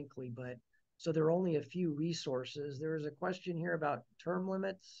it, frankly. But so there are only a few resources. There is a question here about term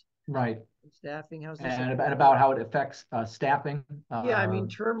limits. Right. Staffing, how's this? And about how it affects staffing. Yeah, I mean,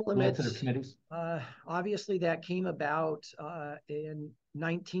 term limits. Committees. Obviously, that came about in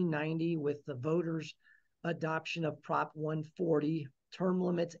 1990 with the voters' adoption of Prop 140, term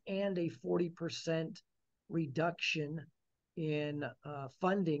limits, and a 40% reduction in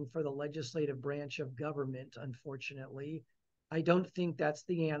funding for the legislative branch of government, unfortunately. I don't think that's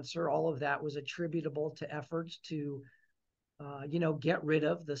the answer. All of that was attributable to efforts to get rid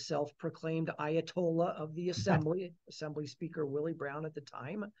of the self-proclaimed Ayatollah of the Assembly, Assembly Speaker Willie Brown at the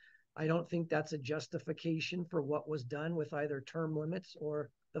time. I don't think that's a justification for what was done with either term limits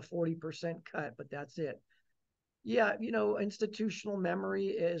or the 40% cut, but that's it. Yeah, institutional memory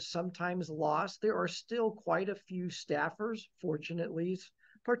is sometimes lost. There are still quite a few staffers, fortunately,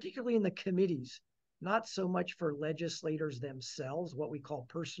 particularly in the committees, not so much for legislators themselves, what we call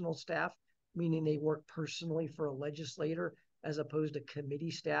personal staff, meaning they work personally for a legislator, as opposed to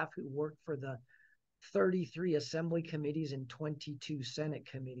committee staff who work for the 33 assembly committees and 22 Senate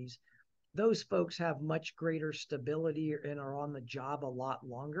committees. Those folks have much greater stability and are on the job a lot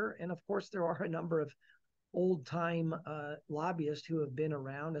longer. And of course, there are a number of old-time lobbyists who have been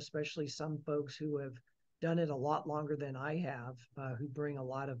around, especially some folks who have done it a lot longer than I have, who bring a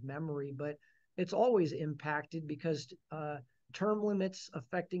lot of memory. But it's always impacted because term limits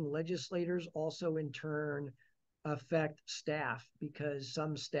affecting legislators also in turn affect staff, because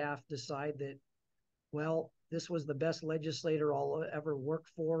some staff decide that, well, this was the best legislator I'll ever work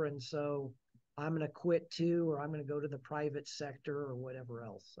for, and so I'm going to quit too, or I'm going to go to the private sector or whatever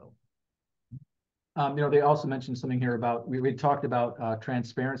else. So, they also mentioned something here about, we talked about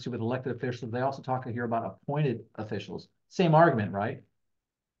transparency with elected officials. They also talk here about appointed officials. Same argument, right?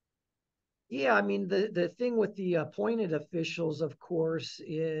 Yeah, I mean, the thing with the appointed officials, of course,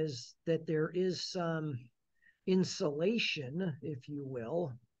 is that there is some insulation, if you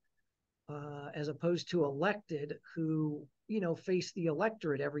will, as opposed to elected, who, face the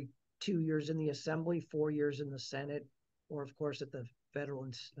electorate every 2 years in the Assembly, 4 years in the Senate, or of course at the federal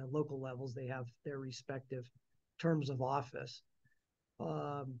and local levels, they have their respective terms of office.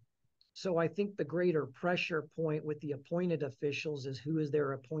 So I think the greater pressure point with the appointed officials is who is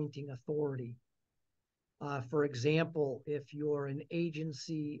their appointing authority. For example, if you're an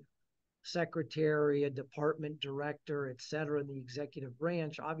agency secretary, a department director, et cetera, in the executive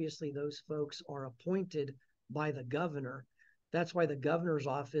branch, obviously those folks are appointed by the governor. That's why the governor's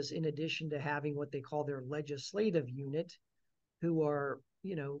office, in addition to having what they call their legislative unit, who are,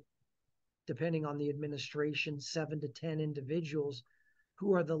 depending on the administration, 7 to 10 individuals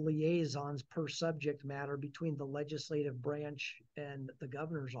who are the liaisons per subject matter between the legislative branch and the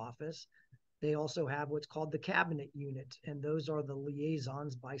governor's office. They also have what's called the cabinet unit, and those are the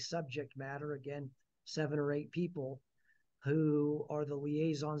liaisons by subject matter, again, 7 or 8 people who are the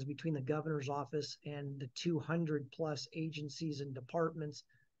liaisons between the governor's office and the 200 plus agencies and departments,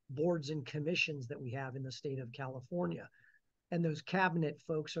 boards and commissions that we have in the state of California. And those cabinet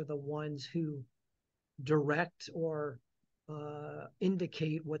folks are the ones who direct or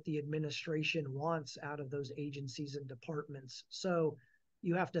indicate what the administration wants out of those agencies and departments. So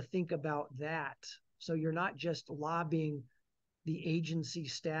you have to think about that. So you're not just lobbying the agency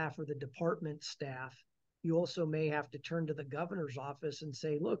staff or the department staff. You also may have to turn to the governor's office and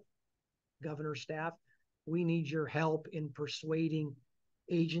say, look, governor staff, we need your help in persuading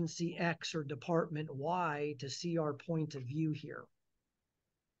agency X or department Y to see our point of view here.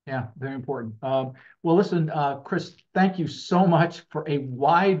 Yeah, very important. Well, listen, Chris, thank you so much for a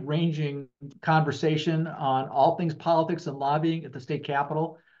wide-ranging conversation on all things politics and lobbying at the state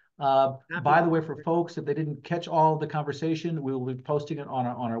capitol. By the way, for folks, if they didn't catch all of the conversation, we will be posting it on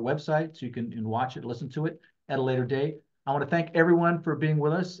our website, so you can watch it, listen to it at a later date. I want to thank everyone for being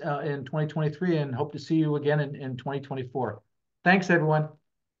with us in 2023 and hope to see you again in 2024. Thanks, everyone.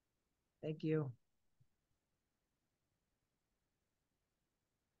 Thank you.